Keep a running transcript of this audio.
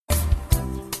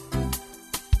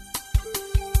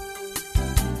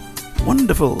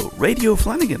wonderful Radio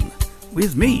Flanagan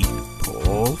with me,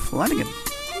 Paul Flanagan.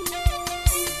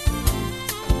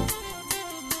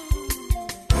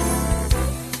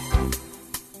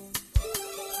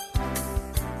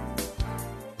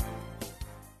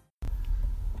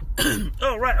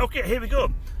 Oh, right, okay, here we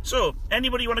go. So,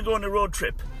 anybody want to go on a road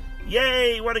trip?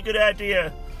 Yay, what a good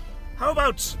idea. How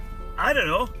about, I don't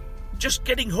know, just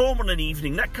getting home on an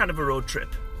evening, that kind of a road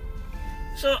trip?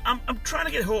 So, I'm trying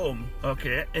to get home,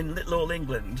 okay, in little old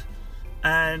England,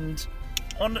 and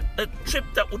on a trip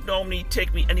that would normally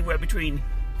take me anywhere between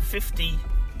 50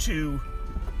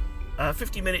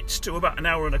 minutes to about an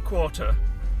hour and a quarter,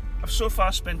 I've so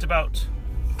far spent about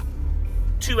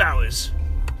 2 hours.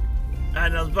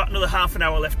 And there's about another half an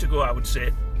hour left to go, I would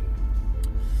say.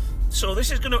 So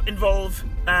this is going to involve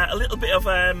a little bit of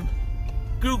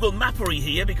Google Mappery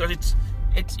here, because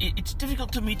it's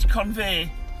difficult to me to convey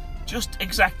just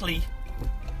exactly.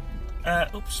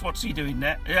 Oops, what's he doing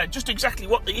there? Just exactly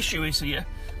what the issue is here,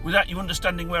 without you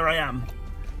understanding where I am.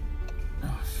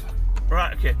 Oh, fuck.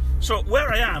 Right, okay. So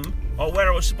where I am, or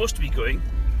where I was supposed to be going,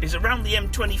 is around the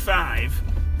M25.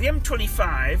 The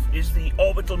M25 is the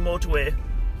orbital motorway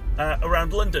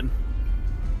around London.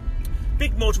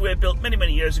 Big motorway built many,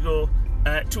 many years ago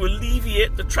to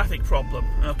alleviate the traffic problem,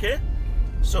 okay?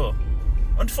 So,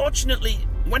 unfortunately,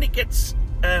 when it gets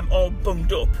all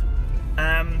bunged up,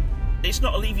 it's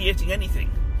not alleviating anything,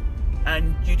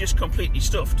 and you're just completely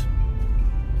stuffed.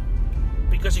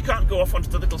 Because you can't go off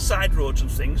onto the little side roads and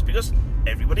things, because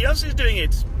everybody else is doing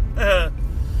it.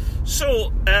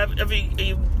 So, have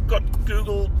you got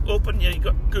Google open? Yeah, you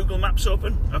got Google Maps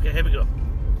open? Okay, here we go.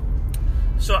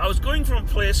 So I was going from a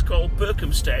place called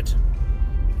Berkhamsted,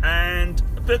 and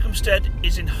Berkhamsted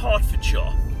is in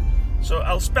Hertfordshire. So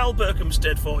I'll spell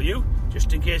Berkhamsted for you,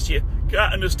 just in case you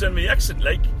can't understand my accent,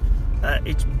 like.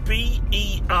 It's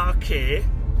Berkhamsted.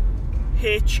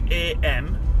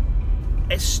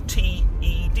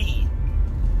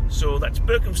 So that's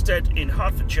Berkhamsted in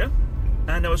Hertfordshire,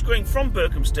 and I was going from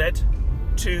Berkhamsted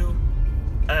to,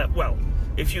 well,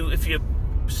 if you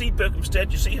see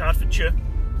Berkhamsted, you see Hertfordshire.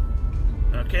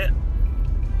 Okay,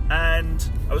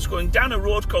 and I was going down a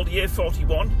road called the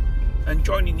A41 and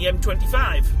joining the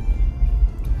M25.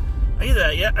 Are you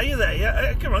there? Yeah, are you there?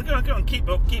 Yeah, come on, keep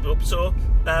up. So,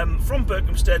 from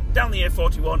Berkhamsted down the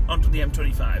A41 onto the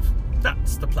M25.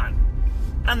 That's the plan,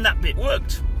 and that bit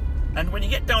worked. And when you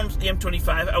get down to the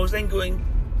M25, I was then going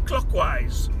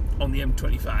clockwise on the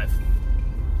M25.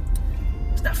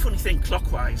 Isn't that a funny thing,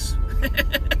 clockwise?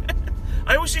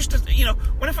 I always used to,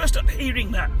 when I first started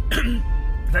hearing that.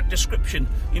 That description,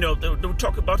 they would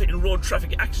talk about it in road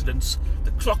traffic accidents.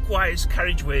 The clockwise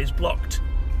carriageway is blocked,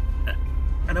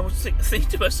 and I would think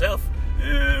to myself,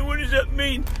 what does that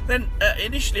mean? Then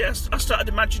initially I started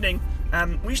imagining,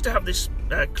 we used to have this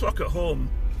clock at home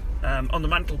on the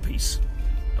mantelpiece,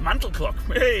 a mantel clock,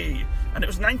 hey, and it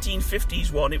was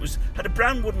 1950s one. It had a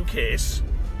brown wooden case,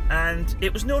 and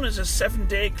it was known as a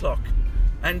 7-day clock,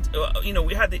 and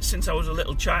we had it since I was a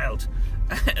little child.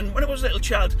 And when I was a little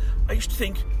child, I used to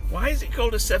think, why is it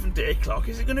called a 7-day clock?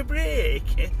 Is it going to break?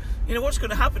 What's going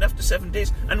to happen after 7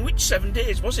 days? And which 7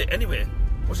 days was it anyway?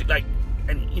 Was it like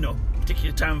any,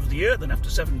 particular time of the year, then after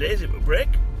 7 days it would break?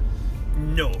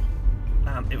 No.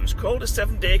 It was called a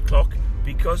 7-day clock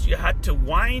because you had to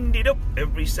wind it up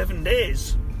every 7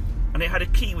 days. And it had a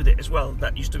key with it as well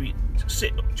that used to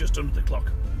sit just under the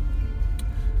clock.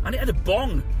 And it had a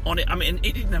bong on it. I mean,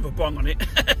 it didn't have a bong on it.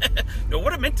 No,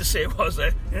 what I meant to say was,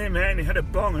 hey man, it had a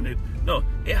bong on it. No,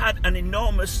 it had an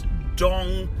enormous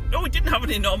dong. No, it didn't have an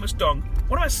enormous dong.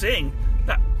 What am I saying?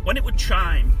 That when it would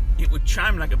chime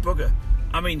like a bugger.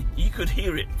 I mean, you could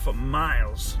hear it for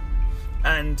miles.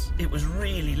 And it was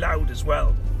really loud as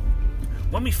well.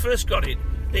 When we first got it,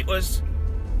 it was,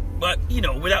 well,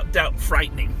 without doubt,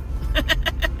 frightening.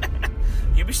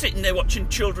 You'd be sitting there watching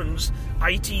children's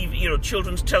ITV,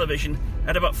 children's television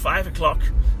at about 5 o'clock,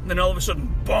 and then all of a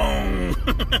sudden, bong,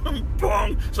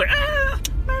 bong. It's like,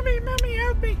 mommy,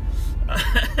 help me.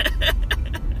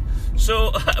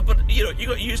 So, but you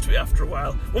got used to it after a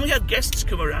while. When we had guests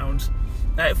come around,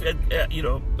 if we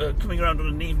had, coming around on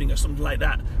an evening or something like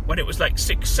that, when it was like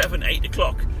 6, 7, 8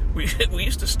 o'clock, we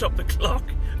used to stop the clock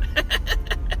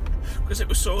because it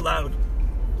was so loud.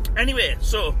 Anyway,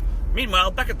 so meanwhile,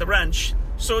 back at the ranch.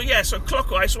 So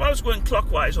clockwise. So I was going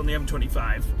clockwise on the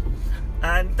M25,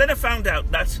 and then I found out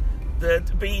that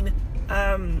there'd been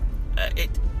a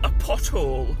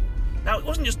pothole. Now it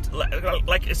wasn't just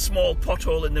like a small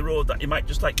pothole in the road that you might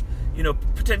just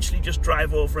potentially just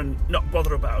drive over and not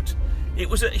bother about. It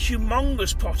was a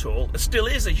humongous pothole. It still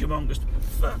is a humongous.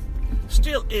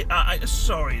 Still,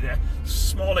 sorry there,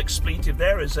 small expletive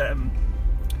there as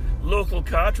local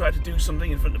car tried to do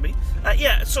something in front of me.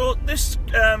 So this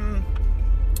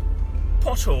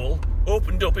pothole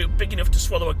opened up, it was big enough to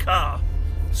swallow a car.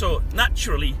 So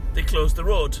naturally they closed the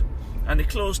road, and they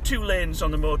closed 2 lanes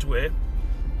on the motorway,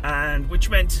 and which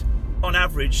meant on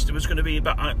average there was going to be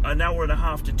about an hour and a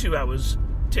half to 2 hours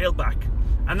tailback,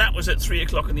 and that was at 3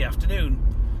 o'clock in the afternoon.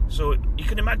 So you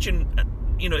can imagine,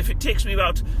 if it takes me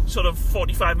about sort of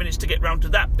 45 minutes to get round to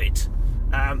that bit,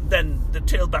 then the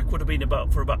tailback would have been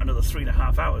for about another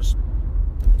 3.5 hours.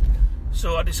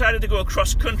 So I decided to go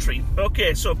across country.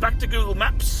 Okay, so back to Google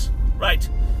Maps. Right,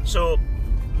 so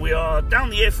we are down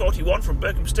the A41 from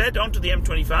Berkhamsted onto the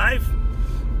M25.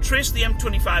 Trace the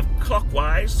M25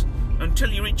 clockwise until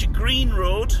you reach a green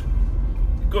road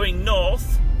going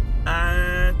north,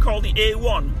 called the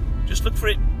A1. Just look for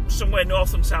it somewhere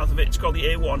north and south of it. It's called the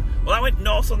A1. Well, I went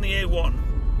north on the A1,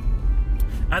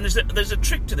 and there's a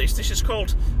trick to this. This is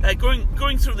called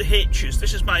going through the H's.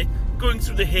 This is my going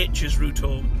through the H's route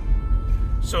home.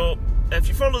 So if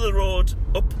you follow the road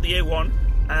up the A1,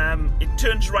 it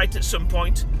turns right at some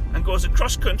point and goes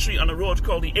across country on a road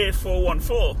called the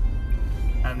A414.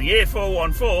 And the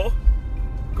A414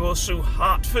 goes through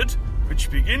Hertford, which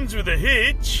begins with a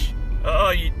H.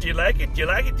 Oh, do you like it? Do you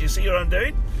like it? Do you see what I'm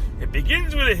doing? It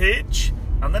begins with a H,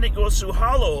 and then it goes through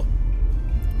Harlow,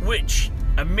 which,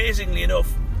 amazingly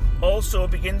enough, also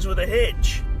begins with a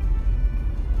H.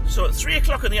 So at 3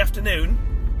 o'clock in the afternoon,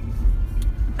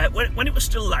 when it was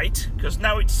still light, because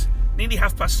now it's nearly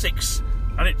 6:30,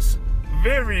 and it's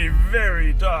very,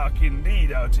 very dark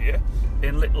indeed out here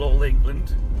in little old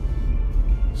England.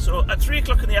 So at 3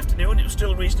 o'clock in the afternoon, it was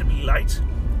still reasonably light,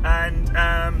 and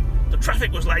the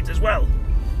traffic was light as well.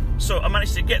 So I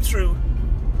managed to get through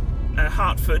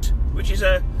Hertford, which is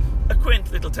a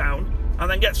quaint little town, and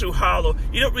then get through Harlow.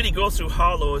 You don't really go through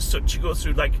Harlow as such, you go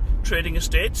through like trading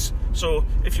estates. So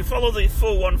if you follow the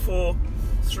 414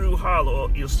 through Harlow,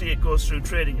 you'll see it goes through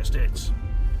trading estates.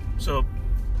 So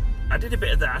I did a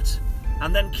bit of that,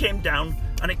 and then came down,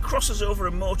 and it crosses over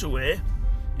a motorway,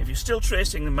 if you're still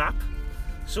tracing the map.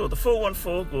 So the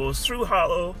 414 goes through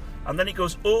Harlow, and then it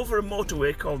goes over a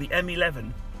motorway called the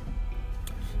M11.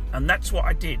 And that's what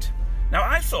I did. Now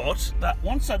I thought that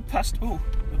once I'd passed, look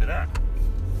at that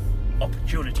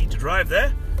opportunity to drive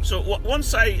there. So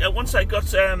once I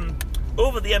got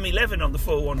over the M11 on the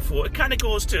 414, it kind of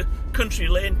goes to country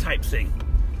lane type thing.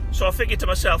 So I figured to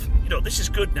myself, this is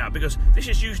good now, because this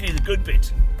is usually the good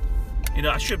bit.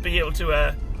 I should be able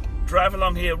to drive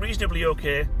along here reasonably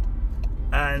okay,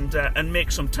 and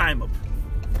make some time up.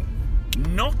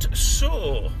 Not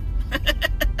so.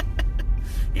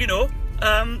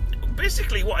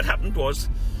 Basically what had happened was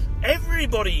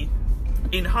everybody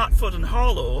in Hertford and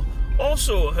Harlow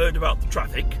also heard about the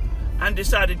traffic and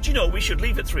decided, we should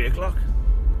leave at 3 o'clock.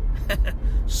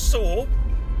 So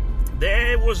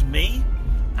there was me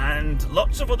and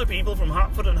lots of other people from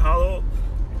Hertford and Harlow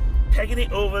pegging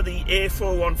it over the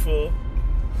A414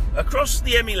 across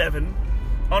the M11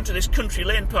 onto this country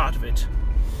lane part of it.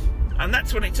 And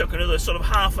that's when it took another sort of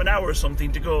half an hour or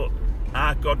something to go,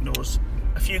 God knows,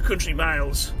 a few country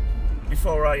miles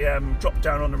before I dropped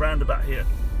down on the roundabout here.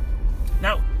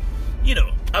 Now,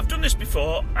 I've done this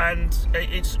before, and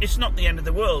it's not the end of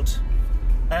the world,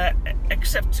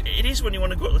 except it is when you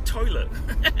want to go to the toilet.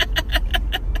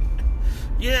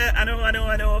 Yeah, I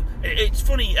know. It's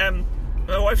funny.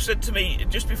 My wife said to me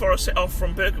just before I set off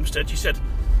from Berkhamsted, she said,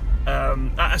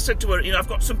 I said to her, I've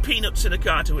got some peanuts in the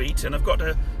car to eat, and I've got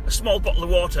a small bottle of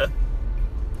water.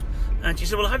 And she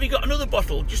said, well, have you got another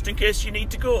bottle just in case you need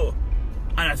to go?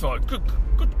 And I thought, good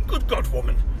God,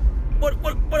 woman,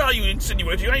 what are you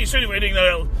insinuating? Are you insinuating that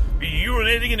I'll be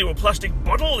urinating into a plastic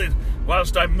bottle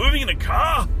whilst I'm moving in a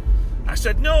car? I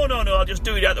said, no, I'll just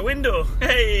do it out the window.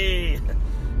 Hey,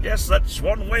 yes, that's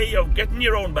one way of getting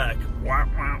your own back. Wah,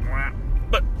 wah, wah.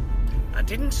 But I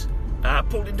didn't. I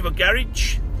pulled into a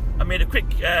garage. I made a quick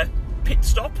pit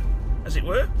stop, as it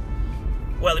were.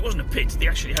 Well, it wasn't a pit, they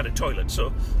actually had a toilet,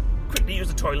 so quickly used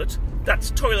the toilet.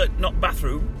 That's toilet, not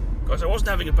bathroom, because I wasn't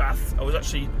having a bath, I was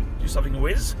actually just having a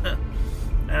whiz.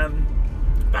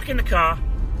 Back in the car,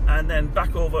 and then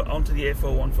back over onto the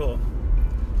A414.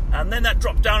 And then that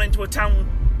dropped down into a town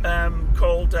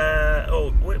called,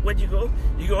 where'd you go?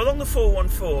 You go along the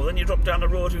 414, then you drop down a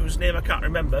road whose name I can't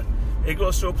remember. It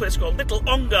goes to a place called Little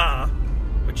Ongar,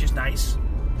 which is nice.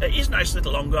 It is nice,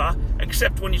 Little Ongar,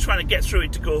 except when you're trying to get through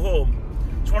it to go home.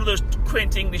 It's one of those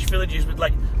quaint English villages with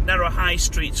like narrow high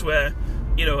streets where,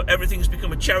 everything's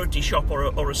become a charity shop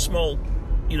or a small,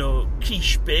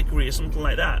 quiche bakery or something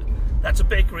like that. That's a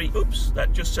bakery,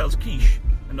 that just sells quiche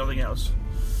and nothing else.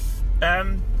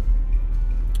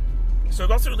 So I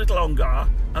got through Little Ongar,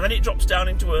 and then it drops down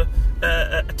into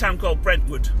a town called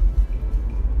Brentwood.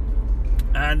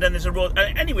 And then there's a road.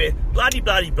 Anyway,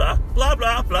 blah-de-blah-de-blah, blah,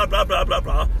 blah, blah, blah, blah, blah,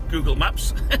 blah, Google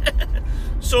Maps.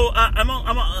 So I'm on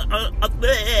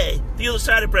the other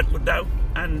side of Brentwood now,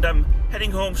 and I'm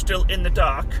heading home still in the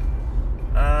dark.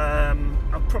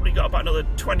 I've probably got about another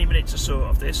 20 minutes or so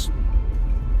of this.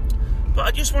 But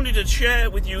I just wanted to share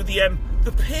with you the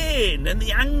pain and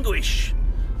the anguish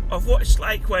of what it's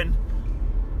like when,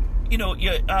 you know,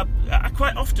 I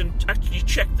quite often actually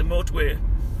check the motorway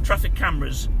traffic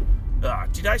cameras.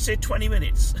 Did I say 20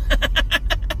 minutes?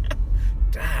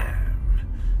 Damn.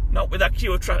 Not with that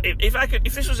queue of traffic.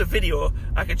 If this was a video,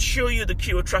 I could show you the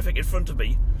queue of traffic in front of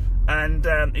me. And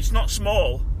it's not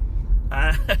small.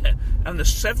 And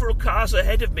there's several cars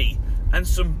ahead of me. And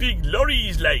some big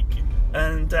lorries, like.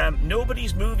 And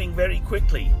nobody's moving very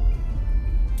quickly.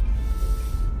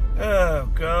 Oh,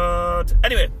 God.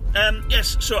 Anyway,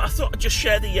 yes, so I thought I'd just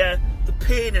share the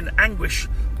pain and anguish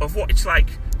of what it's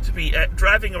like to be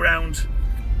driving around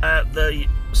the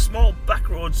small back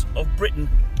roads of Britain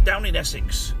down in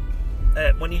Essex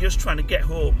when you're just trying to get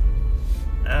home.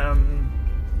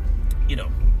 You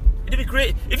know, it'd be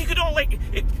great if you could all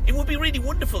it would be really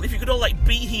wonderful if you could all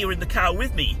be here in the car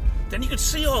with me. Then you could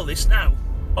see all this now.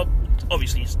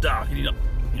 Obviously it's dark and you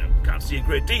can't see a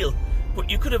great deal, but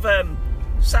you could have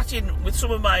sat in with some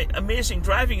of my amazing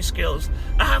driving skills.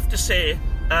 I have to say,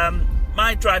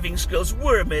 my driving skills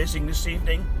were amazing this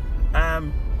evening.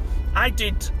 I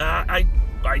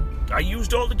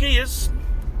used all the gears.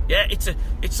 Yeah,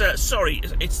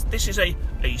 this is a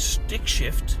stick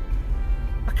shift.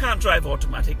 I can't drive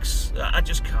automatics. I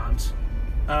just can't.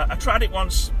 I tried it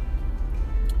once.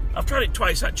 I've tried it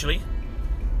twice actually.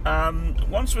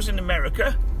 Once was in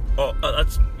America.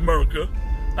 That's America.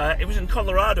 It was in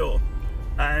Colorado,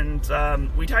 and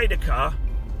we'd hired a car.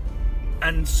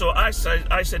 And so I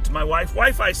said to my wife,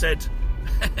 I said,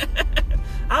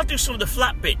 I'll do some of the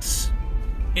flat bits,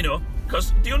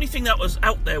 because the only thing that was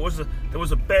out there was there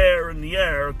was a bear in the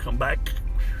air come back.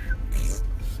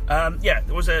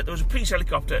 There was a police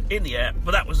helicopter in the air,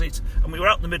 but that was it. And we were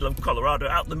out in the middle of Colorado,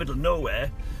 out in the middle of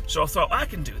nowhere. So I thought, I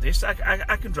can do this. I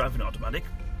can drive an automatic.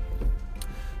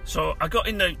 So I got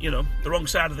in the wrong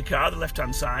side of the car, the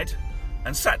left-hand side,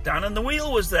 and sat down, and the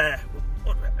wheel was there.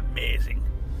 What amazing.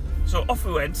 So off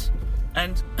we went,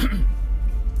 and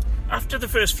after the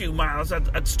first few miles,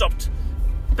 I'd stopped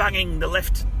banging the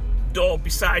left door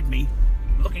beside me,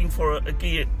 looking for a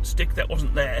gear stick that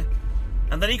wasn't there.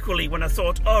 And then equally, when I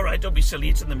thought, all right, don't be silly,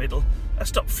 it's in the middle, I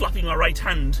stopped flapping my right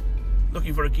hand,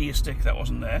 looking for a gear stick that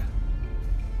wasn't there.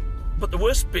 But the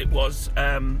worst bit was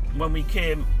when we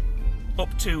came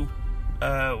up to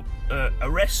a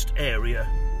rest area,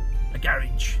 a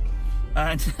garage,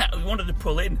 and we wanted to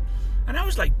pull in. And I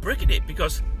was bricking it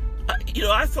because,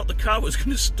 I thought the car was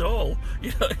going to stall.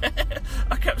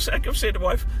 I kept saying to my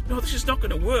wife, "No, this is not going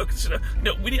to work.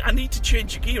 I need to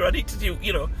change the gear. I need to do,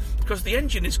 because the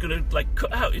engine is going to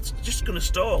cut out. It's just going to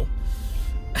stall."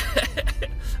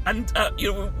 And we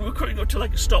were coming up to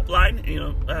a stop line,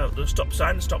 the stop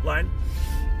sign, the stop line,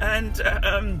 and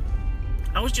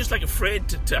I was just afraid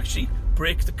to actually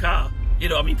brake the car.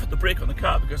 Put the brake on the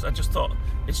car, because I just thought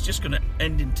it's just going to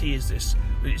end in tears. It's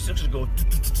just going to go.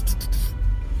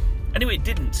 Anyway, it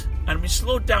didn't, and we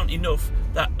slowed down enough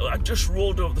that I just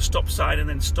rolled over the stop sign and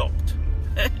then stopped.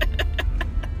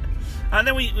 And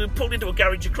then we pulled into a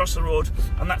garage across the road,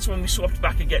 and that's when we swapped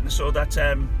back again, so that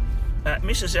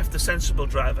Mrs. F, the sensible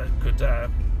driver, could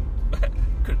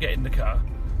get in the car.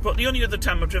 But the only other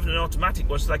time I've driven an automatic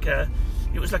was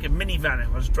it was like a minivan. I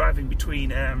was driving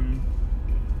between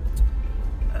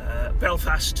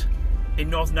Belfast in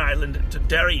Northern Ireland to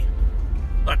Derry.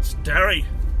 That's Derry,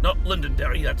 not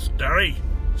Londonderry. That's Derry.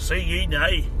 See ye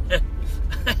nay.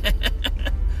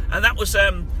 And that was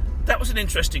an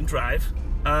interesting drive,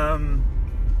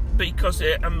 because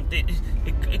it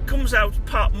comes out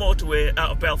part motorway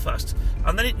out of Belfast,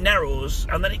 and then it narrows,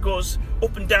 and then it goes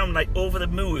up and down over the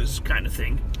moors kind of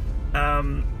thing,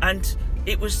 and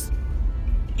it was.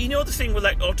 The thing with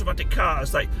automatic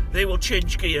cars, they will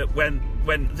change gear when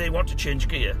they want to change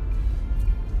gear,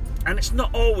 and it's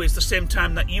not always the same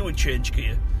time that you would change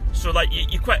gear. So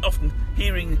you're quite often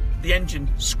hearing the engine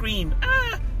scream,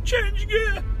 change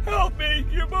gear, help me,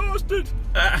 you bastard.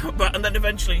 And then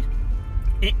eventually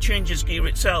it changes gear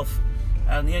itself,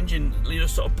 and the engine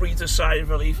sort of breathes a sigh of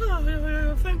relief.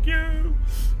 Oh, thank you.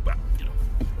 Well,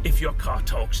 if your car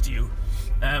talks to you.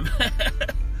 And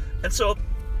so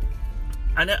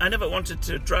I never wanted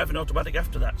to drive an automatic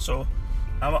after that, so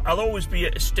I'll always be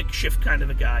a stick shift kind of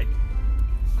a guy.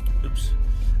 Oops.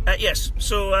 Yes,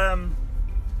 so,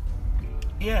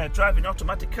 yeah, driving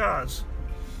automatic cars.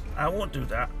 I won't do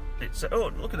that. It's,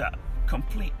 oh, look at that.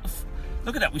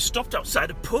 Look at that, we stopped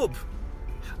outside a pub.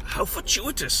 How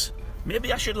fortuitous.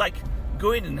 Maybe I should,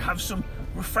 go in and have some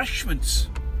refreshments.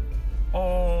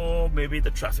 Or maybe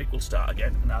the traffic will start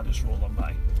again and I'll just roll on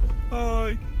by.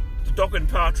 Bye. The Dog and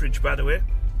Partridge, by the way.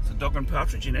 It's the Dog and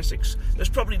Partridge in Essex. There's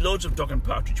probably loads of Dog and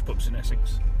Partridge pubs in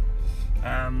Essex.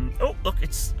 Oh, look,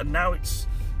 now it's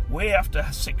way after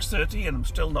 6:30 and I'm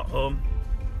still not home.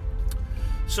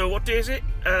 So what day is it?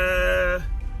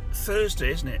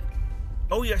 Thursday, isn't it?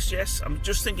 Oh, yes. I'm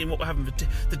just thinking what we're having for tea.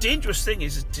 The dangerous thing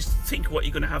is to think what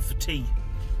you're going to have for tea.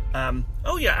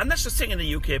 Oh, yeah, and that's the thing in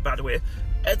the UK, by the way.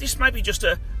 This might be just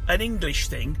an English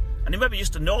thing, and it might be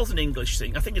just a Northern English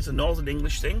thing. I think it's a Northern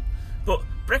English thing. But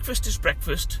breakfast is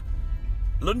breakfast,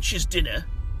 lunch is dinner,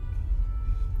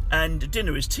 and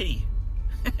dinner is tea.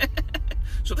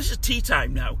 So this is tea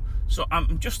time now. So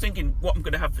I'm just thinking what I'm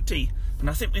going to have for tea. And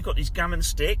I think we've got these gammon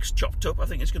steaks chopped up. I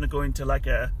think it's going to go into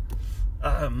a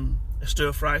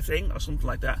stir-fry thing or something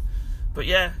like that. But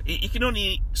yeah, you can only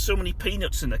eat so many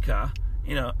peanuts in the car,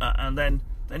 and then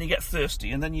you get thirsty,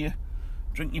 and then you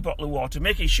drink your bottle of water,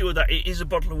 making sure that it is a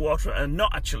bottle of water and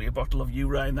not actually a bottle of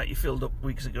urine that you filled up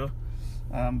weeks ago.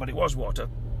 But it was water.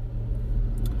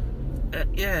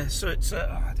 Yeah, so it's...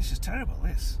 this is terrible,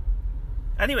 this.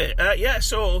 Anyway,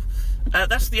 so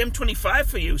that's the M25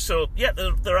 for you. So, yeah,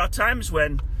 there are times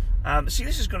when... see,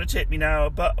 this is going to take me now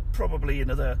about probably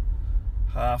another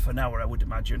half an hour, I would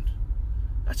imagine.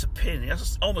 That's a pain.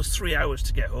 That's almost 3 hours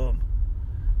to get home.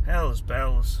 Hell's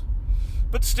bells.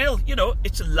 But still,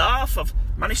 it's a laugh. I've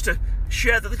managed to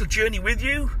share the little journey with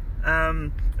you. I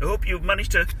hope you've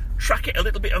managed to track it a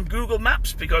little bit on Google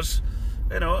Maps, because,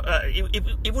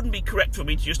 it wouldn't be correct for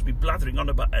me to just be blathering on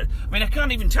about it. I mean, I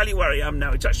can't even tell you where I am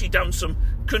now. It's actually down some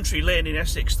country lane in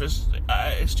Essex.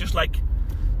 It's just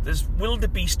there's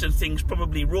wildebeest and things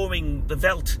probably roaming the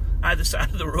veldt either side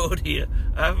of the road here.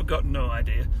 I've got no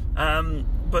idea.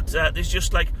 But there's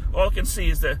just all I can see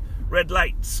is the red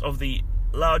lights of the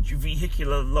large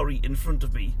vehicular lorry in front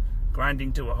of me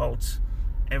grinding to a halt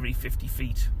every 50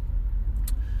 feet.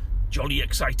 Jolly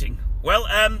exciting. Well,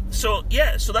 so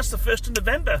that's the 1st of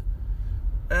November.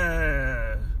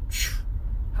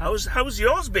 How's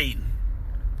yours been?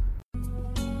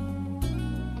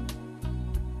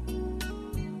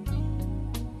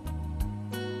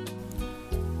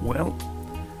 Well,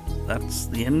 that's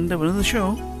the end of another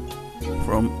show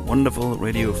from wonderful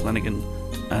Radio Flanagan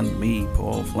and me,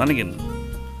 Paul Flanagan.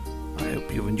 I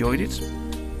hope you've enjoyed it.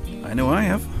 I know I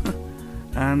have.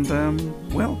 And,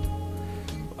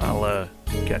 I'll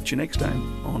catch you next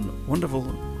time on wonderful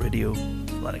Radio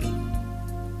Flanagan.